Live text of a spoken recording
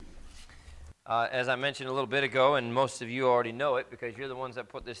As I mentioned a little bit ago, and most of you already know it because you're the ones that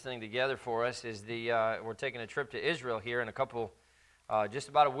put this thing together for us, is we're taking a trip to Israel here in a couple, just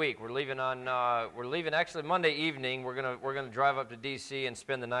about a week. We're leaving actually Monday evening. We're gonna drive up to D.C. and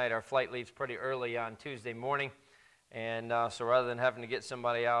spend the night. Our flight leaves pretty early on Tuesday morning, and so rather than having to get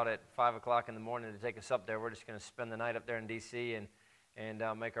somebody out at 5 o'clock in the morning to take us up there, we're just gonna spend the night up there in D.C.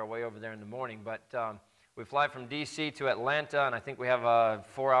 and make our way over there in the morning. But we fly from D.C. to Atlanta, and I think we have a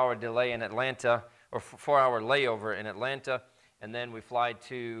 4-hour delay in Atlanta, or 4-hour layover in Atlanta, and then we fly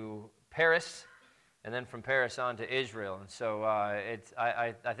to Paris, and then from Paris on to Israel. And so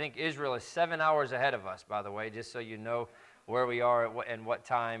I think Israel is 7 hours ahead of us, by the way, just so you know where we are and what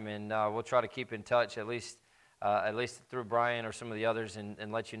time, and we'll try to keep in touch at least through Brian or some of the others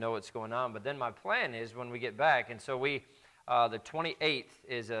and let you know what's going on. But then my plan is when we get back, and so the 28th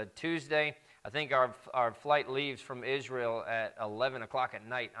is a Tuesday. I think our flight leaves from Israel at 11 o'clock at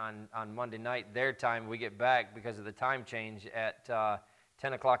night on Monday night, their time. We get back because of the time change at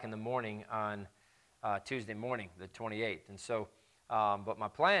 10 o'clock in the morning on Tuesday morning, the 28th. And so, but my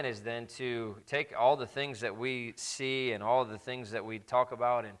plan is then to take all the things that we see and all the things that we talk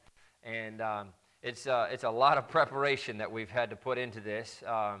about, and it's a lot of preparation that we've had to put into this.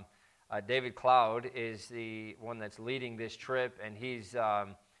 David Cloud is the one that's leading this trip, and he's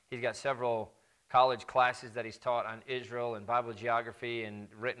got several college classes that he's taught on Israel and Bible geography and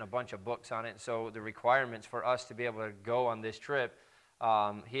written a bunch of books on it. So the requirements for us to be able to go on this trip,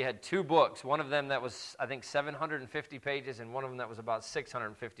 he had 2 books. One of them that was, I think, 750 pages, and one of them that was about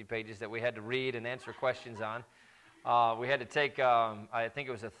 650 pages that we had to read and answer questions on. We had to take, I think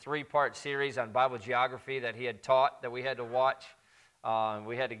it was a 3-part series on Bible geography that he had taught that we had to watch.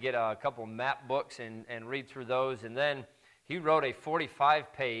 We had to get a couple map books and read through those, and then he wrote a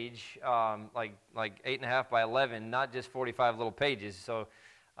 45-page, like 8.5 by 11, not just 45 little pages. So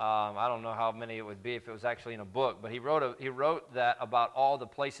I don't know how many it would be if it was actually in a book, but he wrote that about all the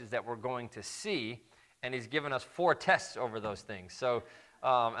places that we're going to see, and he's given us 4 tests over those things. So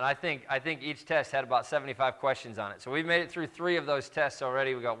and I think each test had about 75 questions on it. So we've made it through 3 of those tests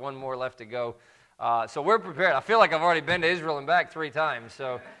already. We got 1 more left to go. So we're prepared. I feel like I've already been to Israel and back 3 times.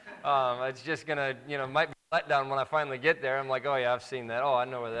 So it's just gonna, might be a letdown when I finally get there. I'm like, oh yeah, I've seen that. Oh, I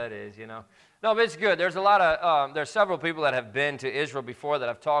know where that is. No, but it's good. There's there's several people that have been to Israel before that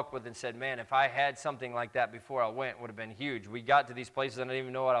I've talked with and said, man, if I had something like that before I went, it would have been huge. We got to these places and I didn't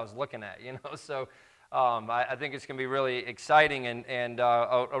even know what I was looking at. So I think it's gonna be really exciting and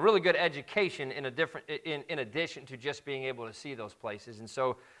a really good education in addition to just being able to see those places. And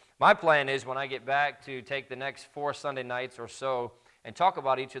so my plan is when I get back to take the next 4 Sunday nights or so and talk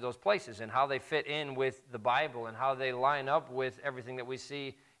about each of those places and how they fit in with the Bible and how they line up with everything that we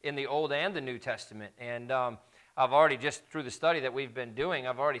see in the Old and the New Testament. And I've already, just through the study that we've been doing,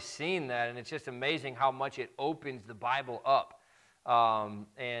 I've already seen that, and it's just amazing how much it opens the Bible up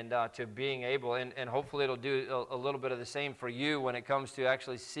to being able, and hopefully it'll do a little bit of the same for you when it comes to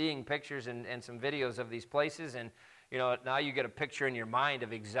actually seeing pictures and some videos of these places. And now you get a picture in your mind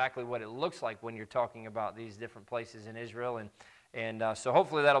of exactly what it looks like when you're talking about these different places in Israel, and so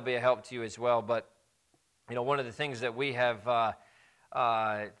hopefully that'll be a help to you as well. But one of the things that we have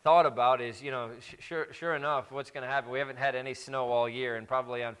thought about is, sure enough, what's going to happen? We haven't had any snow all year, and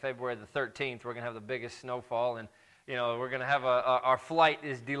probably on February the 13th we're going to have the biggest snowfall, and we're going to have our flight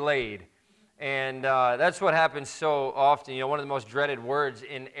is delayed. And that's what happens so often. One of the most dreaded words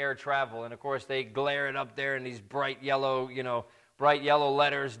in air travel. And, of course, they glare it up there in these bright yellow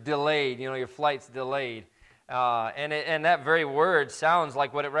letters, delayed. Your flight's delayed. And that very word sounds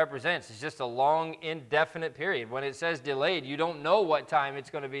like what it represents. It's just a long, indefinite period. When it says delayed, you don't know what time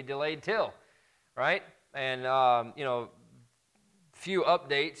it's going to be delayed till, right? And, few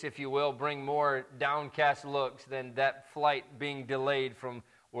updates, if you will, bring more downcast looks than that flight being delayed from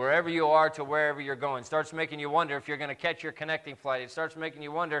wherever you are to wherever you're going. It starts making you wonder if you're going to catch your connecting flight. It starts making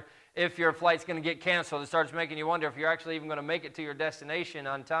you wonder if your flight's going to get canceled. It starts making you wonder if you're actually even going to make it to your destination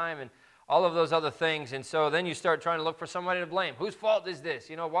on time and all of those other things. And so then you start trying to look for somebody to blame. Whose fault is this?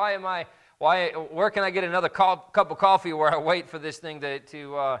 Where can I get another cup of coffee where I wait for this thing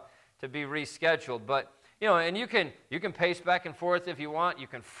to be rescheduled? But and you can pace back and forth if you want. You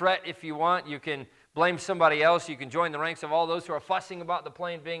can fret if you want. You can blame somebody else. You can join the ranks of all those who are fussing about the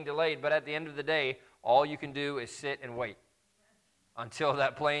plane being delayed. But at the end of the day, all you can do is sit and wait until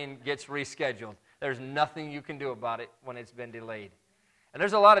that plane gets rescheduled. There's nothing you can do about it when it's been delayed. And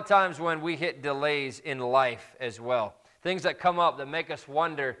there's a lot of times when we hit delays in life as well. Things that come up that make us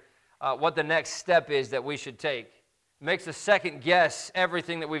wonder what the next step is that we should take. It makes us second guess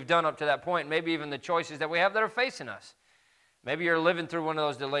everything that we've done up to that point, maybe even the choices that we have that are facing us. Maybe you're living through one of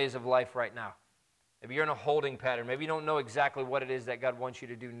those delays of life right now. Maybe you're in a holding pattern. Maybe you don't know exactly what it is that God wants you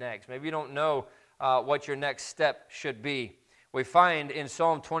to do next. Maybe you don't know what your next step should be. We find in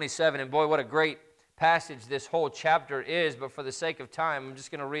Psalm 27, and boy, what a great passage this whole chapter is, but for the sake of time, I'm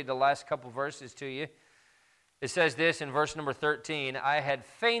just going to read the last couple verses to you. It says this in verse number 13, I had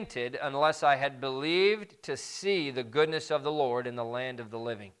fainted unless I had believed to see the goodness of the Lord in the land of the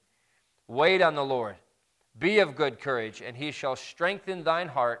living. Wait on the Lord. Be of good courage, and he shall strengthen thine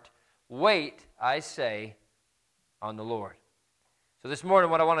heart. Wait, I say, on the Lord. So this morning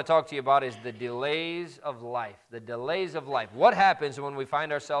what I want to talk to you about is the delays of life. The delays of life. What happens when we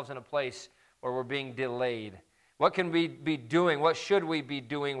find ourselves in a place where we're being delayed? What can we be doing? What should we be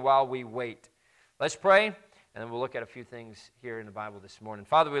doing while we wait? Let's pray, and then we'll look at a few things here in the Bible this morning.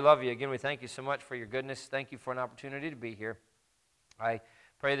 Father, we love you. Again, we thank you so much for your goodness. Thank you for an opportunity to be here. I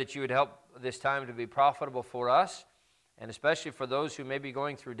pray that you would help this time to be profitable for us, and especially for those who may be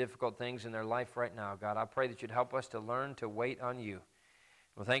going through difficult things in their life right now. God, I pray that you'd help us to learn to wait on you.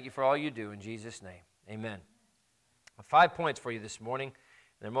 Well, thank you for all you do. In Jesus' name, amen. 5 points for you this morning.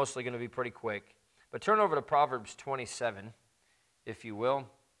 They're mostly going to be pretty quick. But turn over to Proverbs 27, if you will.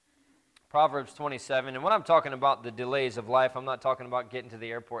 Proverbs 27. And when I'm talking about the delays of life, I'm not talking about getting to the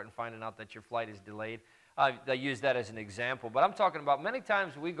airport and finding out that your flight is delayed. I use that as an example. But I'm talking about many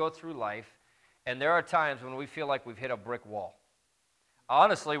times we go through life, and there are times when we feel like we've hit a brick wall.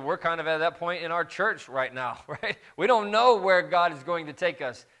 Honestly, we're kind of at that point in our church right now, right? We don't know where God is going to take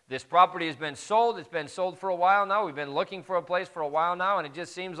us. This property has been sold. It's been sold for a while now. We've been looking for a place for a while now, and it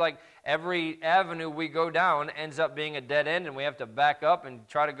just seems like every avenue we go down ends up being a dead end, and we have to back up and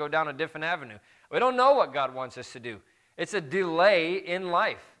try to go down a different avenue. We don't know what God wants us to do. It's a delay in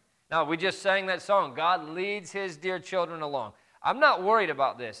life. Now, we just sang that song, God leads his dear children along. I'm not worried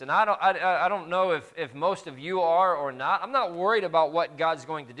about this, and I don't know if most of you are or not. I'm not worried about what God's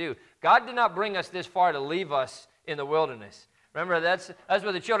going to do. God did not bring us this far to leave us in the wilderness. Remember, that's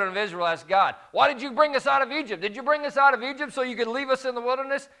what the children of Israel asked God. Why did you bring us out of Egypt? Did you bring us out of Egypt so you could leave us in the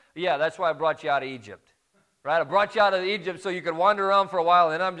wilderness? Yeah, that's why I brought you out of Egypt. Right? I brought you out of Egypt so you could wander around for a while,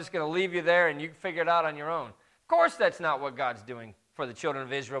 and then I'm just going to leave you there, and you can figure it out on your own. Of course, that's not what God's doing for the children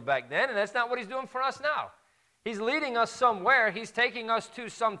of Israel back then, and that's not what he's doing for us now. He's leading us somewhere. He's taking us to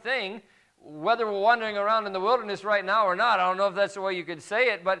something, whether we're wandering around in the wilderness right now or not. I don't know if that's the way you could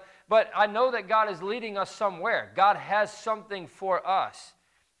say it, but I know that God is leading us somewhere. God has something for us.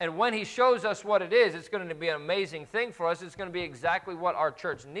 And when he shows us what it is, it's going to be an amazing thing for us. It's going to be exactly what our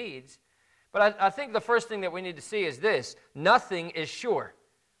church needs. But I think the first thing that we need to see is this: nothing is sure.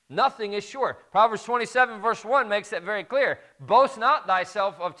 Nothing is sure. Proverbs 27 verse 1 makes that very clear. Boast not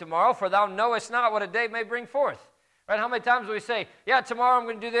thyself of tomorrow, for thou knowest not what a day may bring forth. Right? How many times do we say, yeah, tomorrow I'm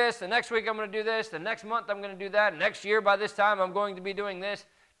going to do this, the next week I'm going to do this, the next month I'm going to do that, next year by this time I'm going to be doing this.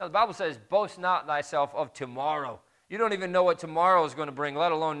 Now the Bible says, boast not thyself of tomorrow. You don't even know what tomorrow is going to bring,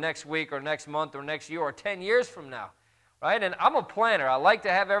 let alone next week or next month or next year or 10 years from now. Right? And I'm a planner. I like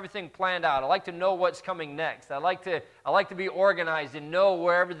to have everything planned out. I like to know what's coming next. I like to be organized and know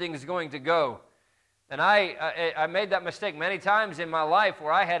where everything is going to go. And I made that mistake many times in my life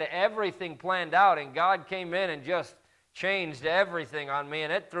where I had everything planned out, and God came in and just changed everything on me,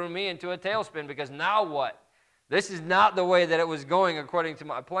 and it threw me into a tailspin, because now what? This is not the way that it was going according to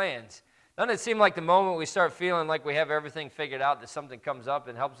my plans. Doesn't it seem like the moment we start feeling like we have everything figured out that something comes up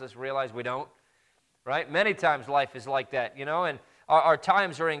and helps us realize we don't? Right? Many times life is like that, and our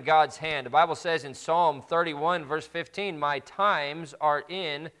times are in God's hand. The Bible says in Psalm 31, verse 15, my times are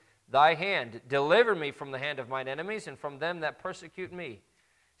in thy hand. Deliver me from the hand of mine enemies and from them that persecute me.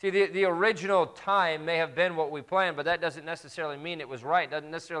 See, the original time may have been what we planned, but that doesn't necessarily mean it was right. It doesn't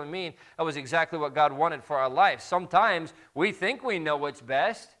necessarily mean that was exactly what God wanted for our life. Sometimes we think we know what's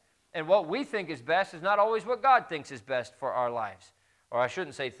best, and what we think is best is not always what God thinks is best for our lives. Or I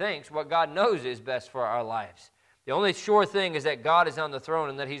shouldn't say thinks, what God knows is best for our lives. The only sure thing is that God is on the throne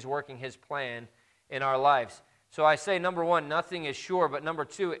and that he's working his plan in our lives. So I say, number one, nothing is sure, but number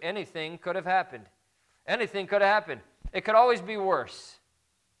two, anything could have happened. Anything could have happened. It could always be worse.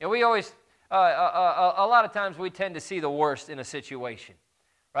 And we always, a lot of times we tend to see the worst in a situation.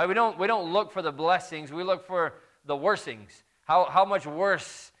 Right? We don't look for the blessings, we look for the worsings. How much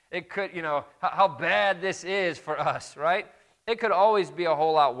worse it could, how bad this is for us, right? It could always be a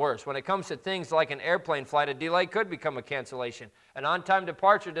whole lot worse. When it comes to things like an airplane flight, a delay could become a cancellation. An on-time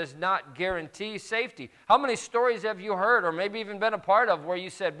departure does not guarantee safety. How many stories have you heard or maybe even been a part of where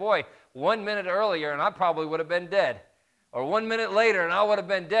you said, boy, 1 minute earlier and I probably would have been dead? Or 1 minute later and I would have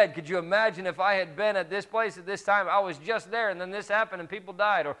been dead. Could you imagine if I had been at this place at this time, I was just there and then this happened and people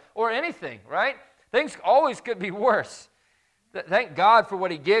died, or anything, right? Things always could be worse. Thank God for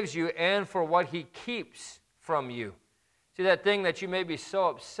what he gives you and for what he keeps from you. See, that thing that you may be so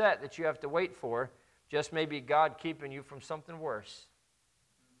upset that you have to wait for, just may be God keeping you from something worse.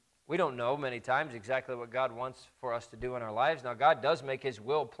 We don't know many times exactly what God wants for us to do in our lives. Now, God does make his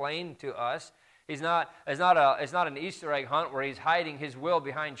will plain to us. It's not an Easter egg hunt where he's hiding his will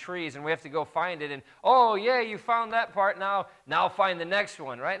behind trees and we have to go find it and, oh, yeah, you found that part, now find the next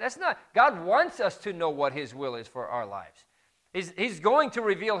one, right? That's not, God wants us to know what his will is for our lives. He's going to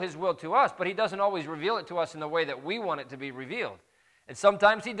reveal his will to us, but he doesn't always reveal it to us in the way that we want it to be revealed. And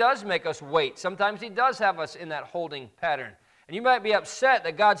sometimes he does make us wait. Sometimes he does have us in that holding pattern. And you might be upset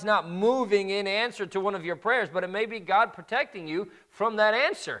that God's not moving in answer to one of your prayers, but it may be God protecting you from that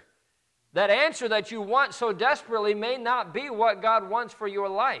answer. That answer that you want so desperately may not be what God wants for your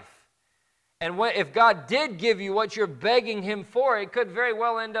life. And if God did give you what you're begging him for, it could very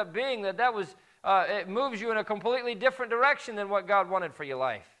well end up being that was it moves you in a completely different direction than what God wanted for your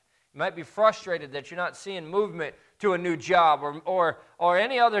life. You might be frustrated that you're not seeing movement to a new job or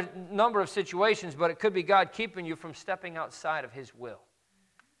any other number of situations, but it could be God keeping you from stepping outside of his will.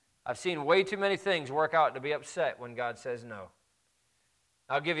 I've seen way too many things work out to be upset when God says no.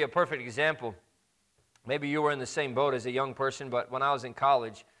 I'll give you a perfect example. Maybe you were in the same boat as a young person, but when I was in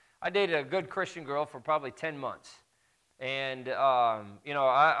college, I dated a good Christian girl for probably 10 months. And,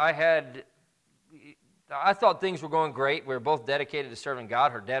 I thought things were going great. We were both dedicated to serving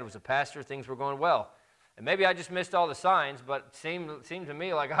God. Her dad was a pastor. Things were going well. And maybe I just missed all the signs, but it seemed to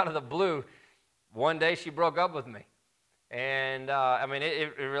me like out of the blue, one day she broke up with me. And, I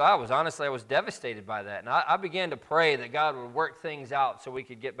was devastated by that. And I began to pray that God would work things out so we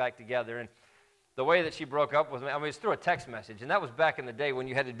could get back together. And the way that she broke up with me, it's through a text message. And that was back in the day when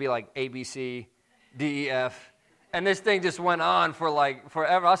you had to be like A, B, C, D, E, F. And this thing just went on for like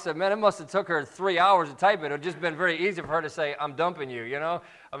forever. I said, man, it must have took her 3 hours to type it. It would just been very easy for her to say, I'm dumping you,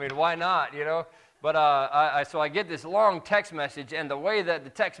 why not, But so I get this long text message, and the way that the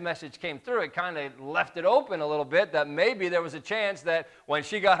text message came through, it kind of left it open a little bit that maybe there was a chance that when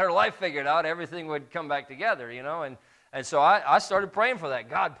she got her life figured out, everything would come back together, And so I started praying for that.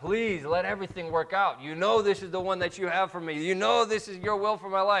 God, please let everything work out. This is the one that you have for me. This is your will for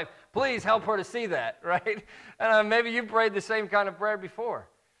my life. Please help her to see that, right? And maybe you prayed the same kind of prayer before.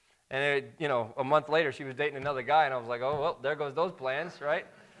 And, a month later, she was dating another guy, and I was like, oh, well, there goes those plans, right?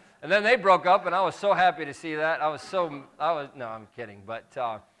 And then they broke up, and I was so happy to see that. No, I'm kidding. But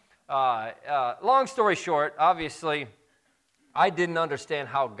long story short, obviously, I didn't understand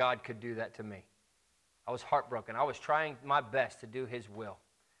how God could do that to me. I was heartbroken. I was trying my best to do his will,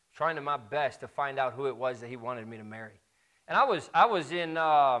 trying my best to find out who it was that he wanted me to marry. And I was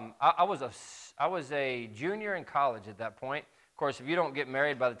a junior in college at that point. Of course, if you don't get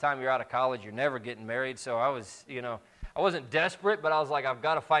married by the time you're out of college, you're never getting married. So I was, I wasn't desperate, but I was like, I've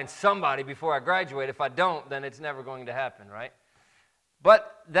got to find somebody before I graduate. If I don't, then it's never going to happen, right?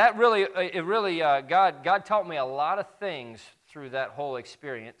 But that God taught me a lot of things through that whole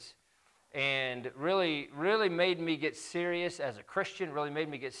experience. And really made me get serious as a Christian, really made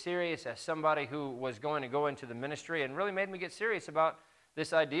me get serious as somebody who was going to go into the ministry, and really made me get serious about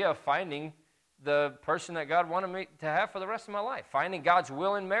this idea of finding the person that God wanted me to have for the rest of my life, finding God's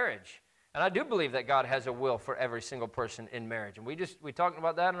will in marriage. And I do believe that God has a will for every single person in marriage. And we talked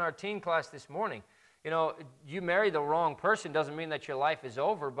about that in our teen class this morning. You marry the wrong person doesn't mean that your life is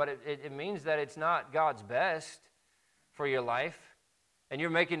over, but it means that it's not God's best for your life. And you're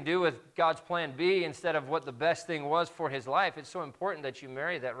making do with God's plan B instead of what the best thing was for his life. It's so important that you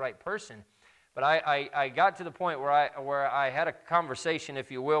marry that right person. But I got to the point where I had a conversation, if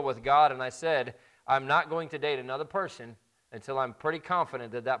you will, with God, and I said, I'm not going to date another person until I'm pretty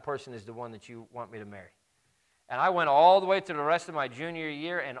confident that person is the one that you want me to marry. And I went all the way through the rest of my junior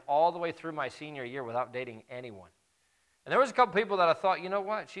year and all the way through my senior year without dating anyone. And there was a couple people that I thought, you know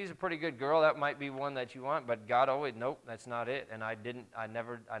what, she's a pretty good girl. That might be one that you want. But God always, nope, that's not it. And I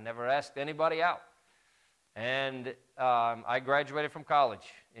never asked anybody out. And I graduated from college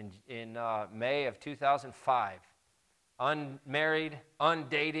in May of 2005, unmarried,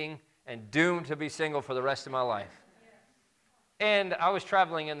 undating, and doomed to be single for the rest of my life. And I was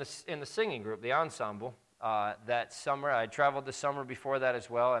traveling in the singing group, the ensemble. That summer. I traveled the summer before that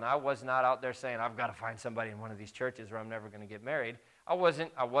as well, and I was not out there saying, I've got to find somebody in one of these churches or I'm never going to get married. I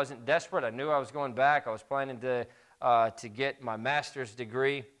wasn't desperate. I knew I was going back. I was planning to get my master's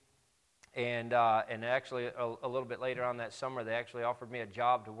degree, and actually a little bit later on that summer, they actually offered me a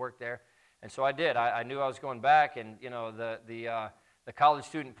job to work there, and so I did. I knew I was going back, and the college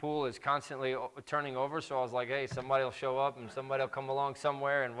student pool is constantly turning over, so I was like, hey, somebody will show up and somebody will come along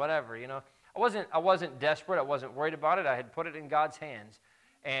somewhere and whatever, I wasn't desperate. I wasn't worried about it. I had put it in God's hands.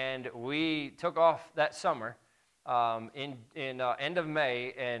 And we took off that summer in end of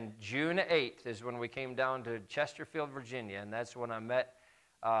May, and June 8th is when we came down to Chesterfield, Virginia, and that's when I met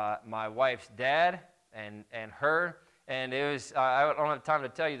my wife's dad and her. And it was, I don't have time to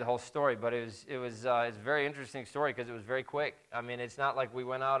tell you the whole story, but it's a very interesting story because it was very quick. I mean, it's not like we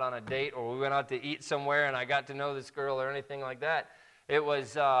went out on a date or we went out to eat somewhere and I got to know this girl or anything like that. It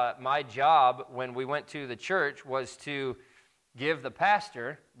was my job when we went to the church was to give the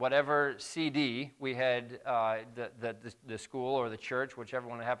pastor whatever CD we had, the school or the church, whichever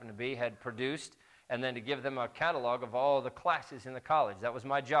one it happened to be, had produced, and then to give them a catalog of all the classes in the college. That was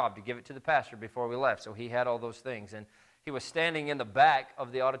my job, to give it to the pastor before we left. So he had all those things. And he was standing in the back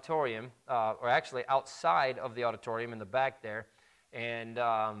of the auditorium, or actually outside of the auditorium in the back there. And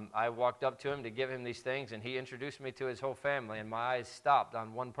I walked up to him to give him these things, and he introduced me to his whole family, and my eyes stopped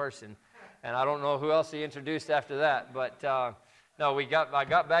on one person. And I don't know who else he introduced after that. But no, I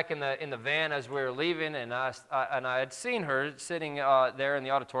got back in the van as we were leaving, and I had seen her sitting there in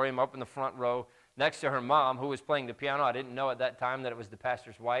the auditorium up in the front row, next to her mom, who was playing the piano. I didn't know at that time that it was the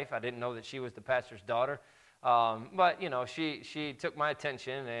pastor's wife. I didn't know that she was the pastor's daughter. But, she took my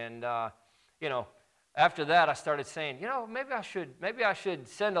attention. And, after that, I started saying, maybe I should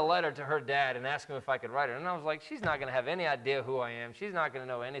send a letter to her dad and ask him if I could write her. And I was like, she's not going to have any idea who I am. She's not going to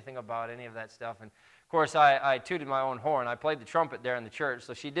know anything about any of that stuff. And, of course, I tooted my own horn. I played the trumpet there in the church,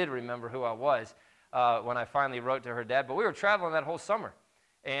 so she did remember who I was when I finally wrote to her dad. But we were traveling that whole summer.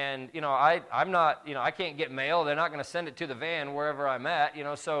 And, I'm not, I can't get mail. They're not going to send it to the van wherever I'm at,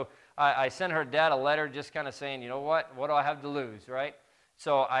 so I sent her dad a letter just kind of saying, what do I have to lose, right?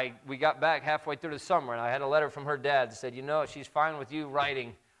 So we got back halfway through the summer, and I had a letter from her dad that said, she's fine with you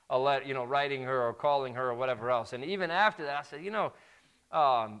writing a letter, writing her or calling her or whatever else. And even after that, I said,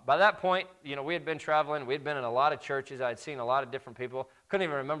 by that point, we had been traveling. We had been in a lot of churches. I had seen a lot of different people. Couldn't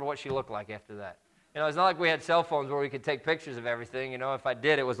even remember what she looked like after that. It's not like we had cell phones where we could take pictures of everything. If I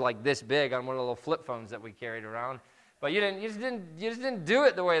did, it was like this big on one of the little flip phones that we carried around. But you just didn't do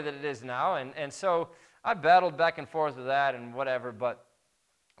it the way that it is now. And so I battled back and forth with that and whatever. But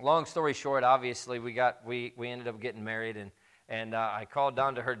long story short, obviously we ended up getting married, and I called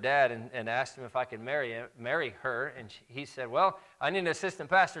down to her dad and asked him if I could marry her. And he said, "Well, I need an assistant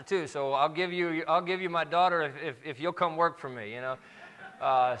pastor too, so I'll give you my daughter if you'll come work for me."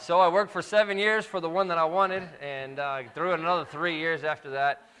 So I worked for 7 years for the one that I wanted, and threw in another 3 years after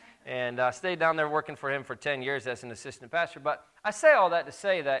that, and stayed down there working for him for 10 years as an assistant pastor. But I say all that to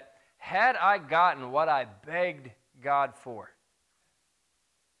say that had I gotten what I begged God for,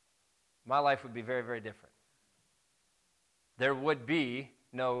 my life would be very, very different. There would be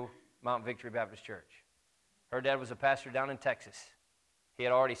no Mount Victory Baptist Church. Her dad was a pastor down in Texas. He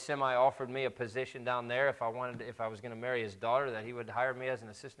had already semi-offered me a position down there if I was going to marry his daughter, that he would hire me as an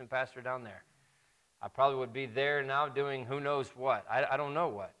assistant pastor down there. I probably would be there now doing who knows what. I don't know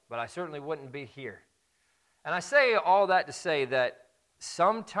what, but I certainly wouldn't be here. And I say all that to say that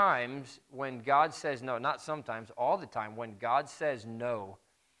sometimes when God says no, not sometimes, all the time, when God says no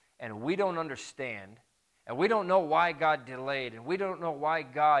and we don't understand, and we don't know why God delayed, and we don't know why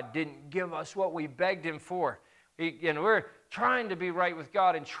God didn't give us what we begged Him for, we're trying to be right with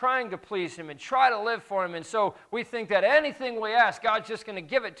God and trying to please Him and try to live for Him. And so we think that anything we ask, God's just going to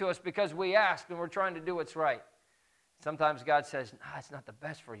give it to us because we asked and we're trying to do what's right. Sometimes God says, it's not the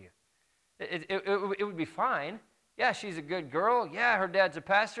best for you. It would be fine. Yeah, she's a good girl. Yeah, her dad's a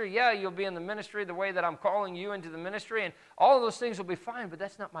pastor. Yeah, you'll be in the ministry the way that I'm calling you into the ministry. And all of those things will be fine, but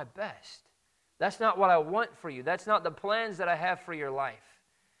that's not my best. That's not what I want for you. That's not the plans that I have for your life.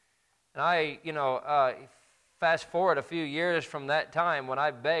 And fast forward a few years from that time when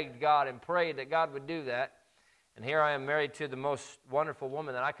I begged God and prayed that God would do that, and here I am married to the most wonderful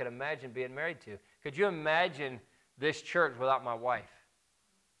woman that I could imagine being married to. Could you imagine this church without my wife?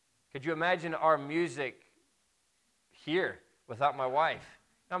 Could you imagine our music here without my wife?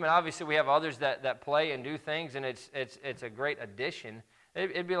 I mean, obviously we have others that play and do things, and it's a great addition.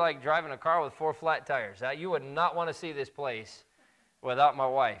 It'd be like driving a car with 4 flat tires. You would not want to see this place without my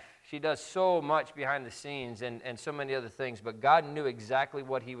wife. She does so much behind the scenes and so many other things, but God knew exactly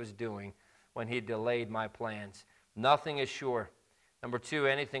what He was doing when He delayed my plans. Nothing is sure. Number 2,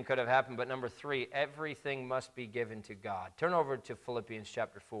 anything could have happened, but number 3, everything must be given to God. Turn over to Philippians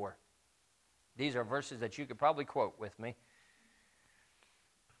chapter 4. These are verses that you could probably quote with me.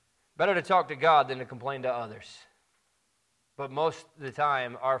 Better to talk to God than to complain to others. But most of the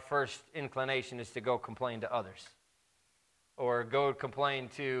time, our first inclination is to go complain to others. Or go complain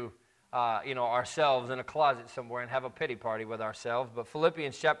to ourselves in a closet somewhere and have a pity party with ourselves. But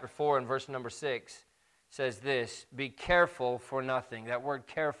Philippians chapter 4 and verse number 6 says this, be careful for nothing. That word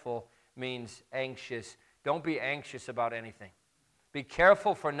careful means anxious. Don't be anxious about anything. Be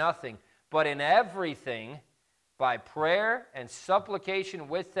careful for nothing, but in everything, by prayer and supplication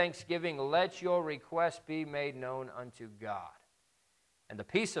with thanksgiving, let your requests be made known unto God. And the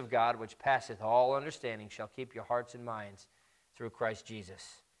peace of God, which passeth all understanding, shall keep your hearts and minds through Christ Jesus.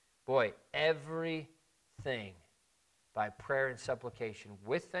 Boy, everything by prayer and supplication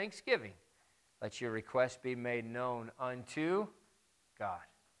with thanksgiving, let your requests be made known unto God.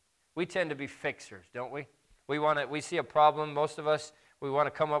 We tend to be fixers, don't we? We see a problem, most of us, we want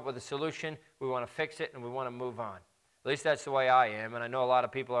to come up with a solution, we want to fix it, and we want to move on. At least that's the way I am, and I know a lot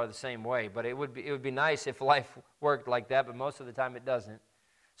of people are the same way, but it would be nice if life worked like that, but most of the time it doesn't.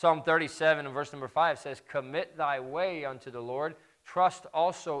 Psalm 37 and verse number 5 says, commit thy way unto the Lord, trust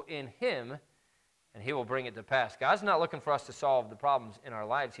also in Him, and He will bring it to pass. God's not looking for us to solve the problems in our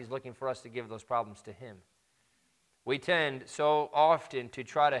lives. He's looking for us to give those problems to Him. We tend so often to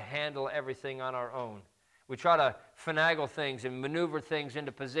try to handle everything on our own. We try to finagle things and maneuver things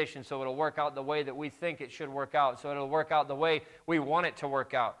into position so it'll work out the way that we think it should work out, so it'll work out the way we want it to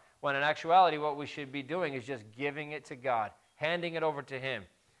work out. When in actuality, what we should be doing is just giving it to God, handing it over to Him.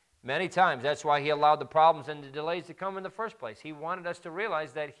 Many times, that's why He allowed the problems and the delays to come in the first place. He wanted us to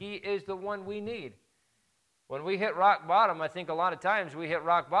realize that He is the one we need. When we hit rock bottom, I think a lot of times we hit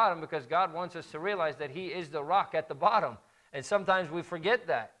rock bottom because God wants us to realize that He is the rock at the bottom. And sometimes we forget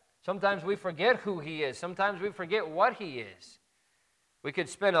that. Sometimes we forget who He is. Sometimes we forget what He is. We could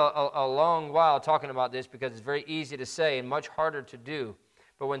spend a long while talking about this because it's very easy to say and much harder to do.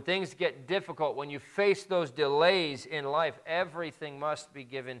 But when things get difficult, when you face those delays in life, everything must be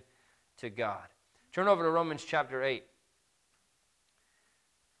given to God. Turn over to Romans chapter 8.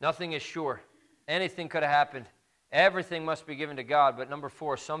 Nothing is sure. Anything could have happened. Everything must be given to God. But number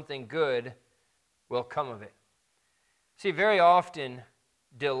 4, something good will come of it. See, very often,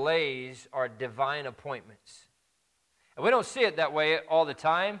 delays are divine appointments. And we don't see it that way all the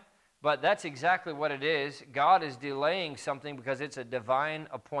time, but that's exactly what it is. God is delaying something because it's a divine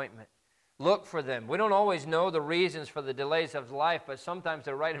appointment. Look for them. We don't always know the reasons for the delays of life, but sometimes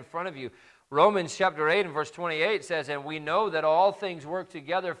they're right in front of you. Romans chapter 8 and verse 28 says, and we know that all things work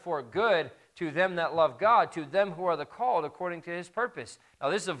together for good to them that love God, to them who are the called according to His purpose. Now,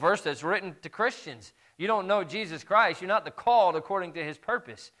 this is a verse that's written to Christians. You don't know Jesus Christ. You're not the called according to His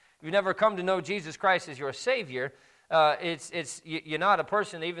purpose. If you've never come to know Jesus Christ as your Savior, you're not a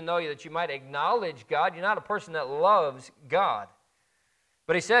person, even though that you might acknowledge God, you're not a person that loves God.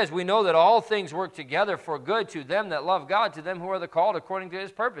 But he says, we know that all things work together for good to them that love God, to them who are the called according to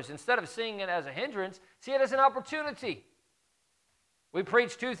His purpose. Instead of seeing it as a hindrance, see it as an opportunity. We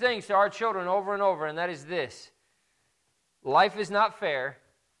preach 2 things to our children over and over, and that is this. Life is not fair,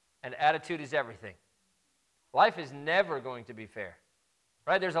 and attitude is everything. Life is never going to be fair.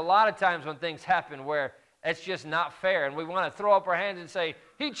 Right? There's a lot of times when things happen where it's just not fair, and we want to throw up our hands and say,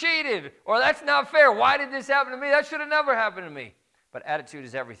 he cheated, or that's not fair. Why did this happen to me? That should have never happened to me. But attitude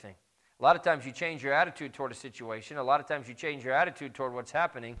is everything. A lot of times you change your attitude toward a situation. A lot of times you change your attitude toward what's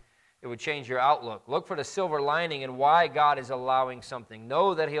happening. It would change your outlook. Look for the silver lining and why God is allowing something.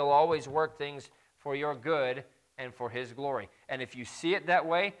 Know that He'll always work things for your good and for His glory. And if you see it that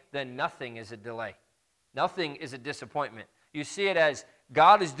way, then nothing is a delay. Nothing is a disappointment. You see it as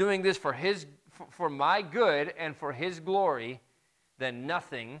God is doing this for my good and for His glory, then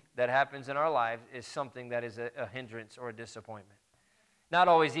nothing that happens in our lives is something that is a hindrance or a disappointment. Not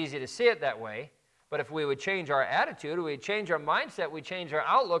always easy to see it that way, but if we would change our attitude, we would change our mindset, we change our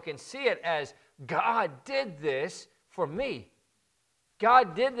outlook and see it as God did this for me.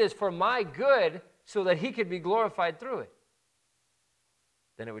 God did this for my good so that He could be glorified through it.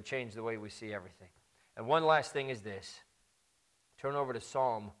 Then it would change the way we see everything. And one last thing is this. Turn over to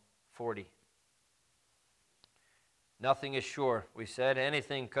Psalm 40. Nothing is sure. We said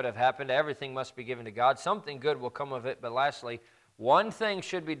anything could have happened. Everything must be given to God. Something good will come of it. But lastly, one thing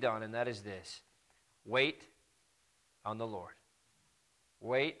should be done, and that is this. Wait on the Lord.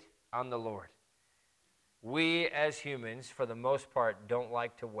 Wait on the Lord. We as humans, for the most part, don't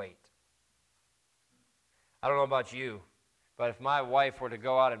like to wait. I don't know about you, but if my wife were to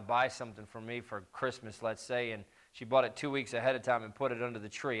go out and buy something for me for Christmas, let's say, and she bought it 2 weeks ahead of time and put it under the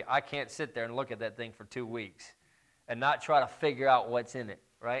tree, I can't sit there and look at that thing for 2 weeks and not try to figure out what's in it,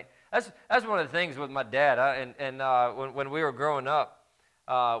 right? That's one of the things with my dad. When we were growing up,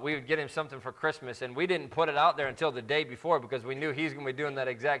 we would get him something for Christmas, and we didn't put it out there until the day before because we knew he's going to be doing that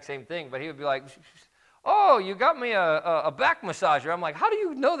exact same thing. But he would be like, oh, you got me a back massager. I'm like, how do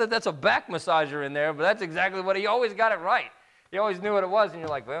you know that that's a back massager in there? But that's exactly what he always got it right. He always knew what it was, and you're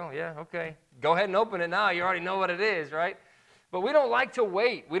like, well, yeah, okay. Go ahead and open it now. You already know what it is, right? But we don't like to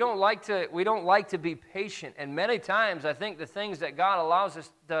wait. We don't like to be patient. And many times, I think the things that God allows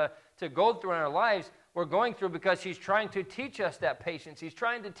us to go through in our lives, we're going through because He's trying to teach us that patience. He's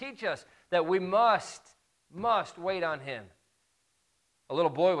trying to teach us that we must wait on Him. A little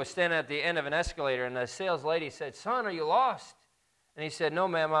boy was standing at the end of an escalator, and the sales lady said, "Son, are you lost?" And he said, "No,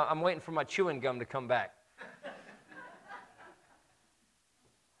 ma'am, I'm waiting for my chewing gum to come back."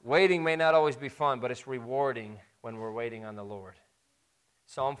 Waiting may not always be fun, but it's rewarding when we're waiting on the Lord.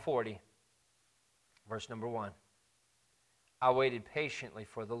 Psalm 40, verse number 1. I waited patiently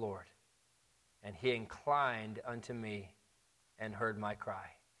for the Lord, and He inclined unto me and heard my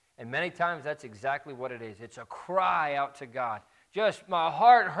cry. And many times that's exactly what it is. It's a cry out to God. Just my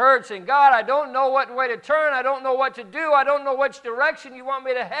heart hurts, and God, I don't know what way to turn. I don't know what to do. I don't know which direction you want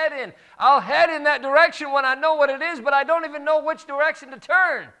me to head in. I'll head in that direction when I know what it is, but I don't even know which direction to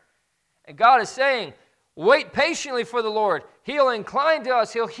turn. And God is saying, wait patiently for the Lord. He'll incline to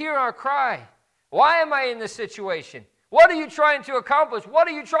us. He'll hear our cry. Why am I in this situation? What are you trying to accomplish? What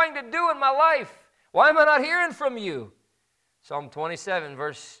are you trying to do in my life? Why am I not hearing from you? Psalm 27,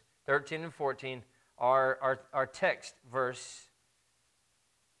 verse 13 and 14, our text verse.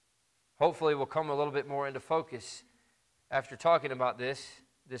 Hopefully we'll come a little bit more into focus after talking about this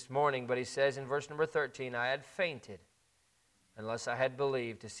morning. But he says in verse number 13, I had fainted unless I had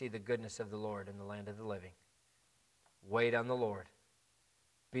believed to see the goodness of the Lord in the land of the living. Wait on the Lord.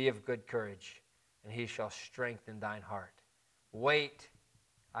 Be of good courage, and He shall strengthen thine heart. Wait,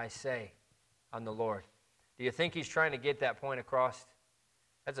 I say, on the Lord. Do you think He's trying to get that point across?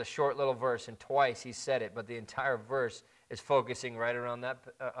 That's a short little verse, and twice He said it, but the entire verse is focusing right around that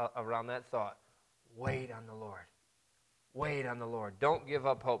thought. Wait on the Lord. Wait on the Lord. Don't give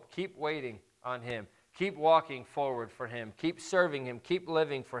up hope. Keep waiting on Him. Keep walking forward for Him. Keep serving Him. Keep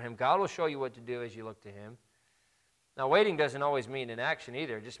living for Him. God will show you what to do as you look to Him. Now, waiting doesn't always mean inaction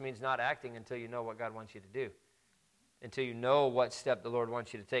either. It just means not acting until you know what God wants you to do, until you know what step the Lord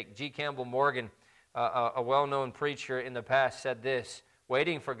wants you to take. G. Campbell Morgan, a well-known preacher in the past, said this: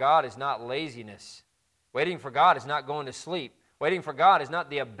 waiting for God is not laziness. Waiting for God is not going to sleep. Waiting for God is not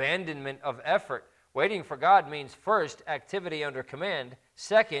the abandonment of effort. Waiting for God means, first, activity under command.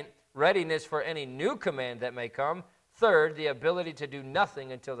 Second, readiness for any new command that may come. Third, the ability to do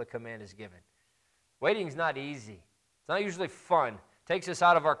nothing until the command is given. Waiting is not easy. It's not usually fun. It takes us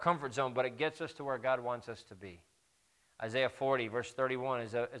out of our comfort zone, but it gets us to where God wants us to be. Isaiah 40, verse 31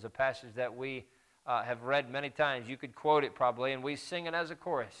 is a passage that we have read many times. You could quote it probably, and we sing it as a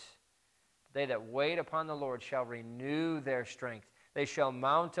chorus. They that wait upon the Lord shall renew their strength. They shall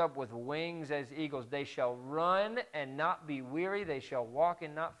mount up with wings as eagles. They shall run and not be weary. They shall walk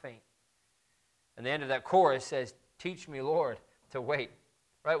and not faint. And the end of that chorus says, teach me, Lord, to wait.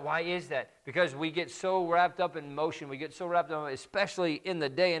 Right? Why is that? Because we get so wrapped up in motion. We get so wrapped up, especially in the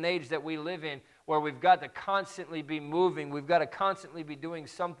day and age that we live in, where we've got to constantly be moving. We've got to constantly be doing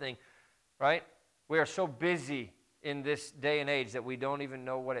something. Right? We are so busy in this day and age that we don't even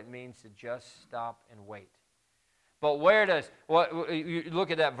know what it means to just stop and wait. But you look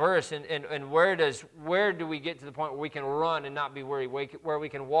at that verse, and where do we get to the point where we can run and not be weary, where we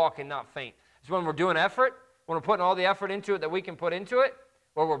can walk and not faint? It's when we're doing effort, when we're putting all the effort into it that we can put into it,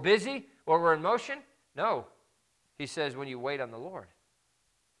 where we're busy, where we're in motion? No. He says when you wait on the Lord.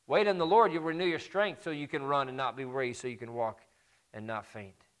 Wait on the Lord, you'll renew your strength so you can run and not be weary, so you can walk and not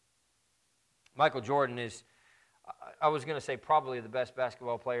faint. Michael Jordan is, I was going to say probably the best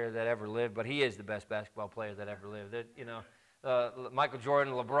basketball player that ever lived, but he is the best basketball player that ever lived. Michael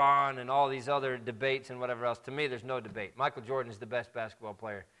Jordan, LeBron, and all these other debates and whatever else. To me, there's no debate. Michael Jordan is the best basketball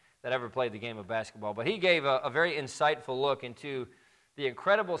player that ever played the game of basketball. But he gave a very insightful look into the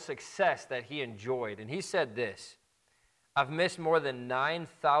incredible success that he enjoyed. And he said this: I've missed more than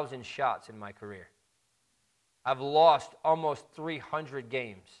 9,000 shots in my career. I've lost almost 300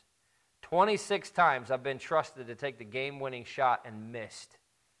 games. 26 times I've been trusted to take the game-winning shot and missed.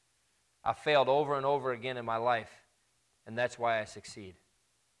 I failed over and over again in my life, and that's why I succeed.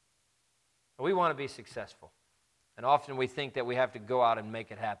 We want to be successful, and often we think that we have to go out and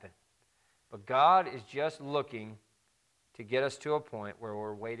make it happen. But God is just looking to get us to a point where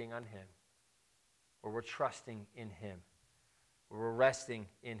we're waiting on Him, where we're trusting in Him, where we're resting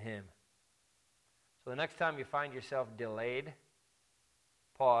in Him. So the next time you find yourself delayed,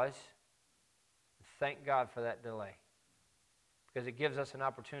 pause. Thank God for that delay, because it gives us an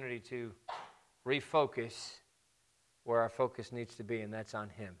opportunity to refocus where our focus needs to be, and that's on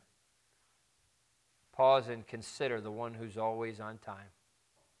Him. pause and consider the one who's always on time.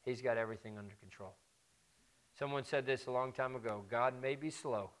 He's got everything under control. Someone said this a long time ago, God may be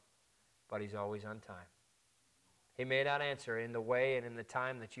slow, but he's always on time. He may not answer in the way and in the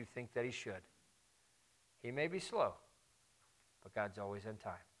time that you think that he should. He may be slow, but God's always on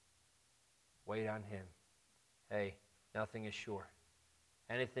time. Wait on him. Hey, nothing is sure.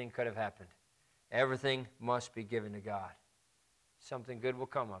 Anything could have happened. Everything must be given to God. Something good will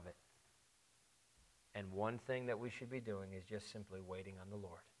come of it. And one thing that we should be doing is just simply waiting on the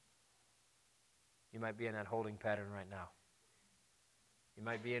Lord. You might be in that holding pattern right now. You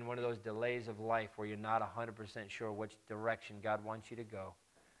might be in one of those delays of life where you're not 100% sure which direction God wants you to go.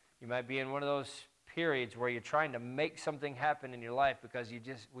 You might be in one of those periods where you're trying to make something happen in your life because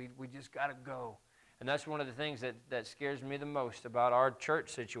we just got to go. And that's one of the things that scares me the most about our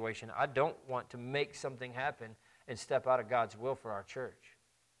church situation. I don't want to make something happen and step out of God's will for our church.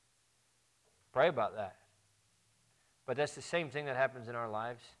 Pray about that. But that's the same thing that happens in our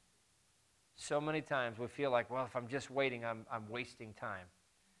lives. So many times we feel like, well, if I'm just waiting, I'm wasting time.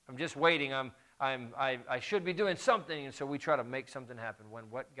 If I'm just waiting, I should be doing something, and so we try to make something happen when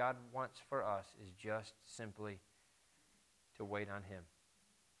what God wants for us is just simply to wait on him.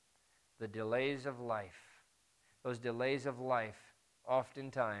 The delays of life, those delays of life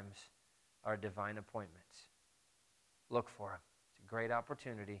oftentimes are divine appointments. Look for them. It's a great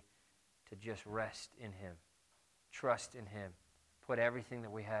opportunity to just rest in him, trust in him, put everything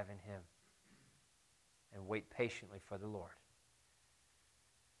that we have in him, and wait patiently for the Lord.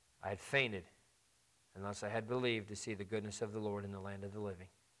 I had fainted unless I had believed to see the goodness of the Lord in the land of the living.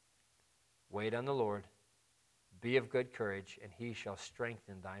 Wait on the Lord, be of good courage, and he shall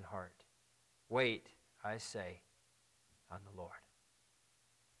strengthen thine heart. Wait, I say, on the Lord.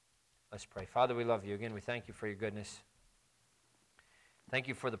 Let's pray. Father, we love you. Again, we thank you for your goodness. Thank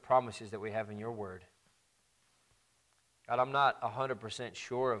you for the promises that we have in your word. God, I'm not 100%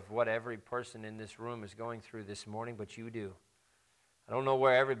 sure of what every person in this room is going through this morning, but you do. I don't know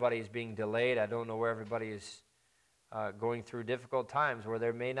where everybody is being delayed. I don't know where everybody is going through difficult times where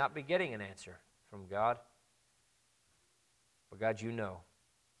they may not be getting an answer from God. But God, you know.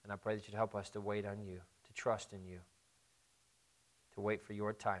 And I pray that you'd help us to wait on you, to trust in you, to wait for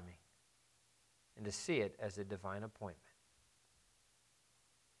your timing, and to see it as a divine appointment.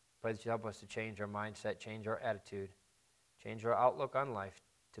 Pray that you help us to change our mindset, change our attitude, change our outlook on life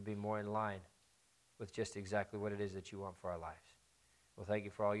to be more in line with just exactly what it is that you want for our lives. Well, thank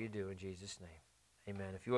you for all you do in Jesus' name. Amen. If you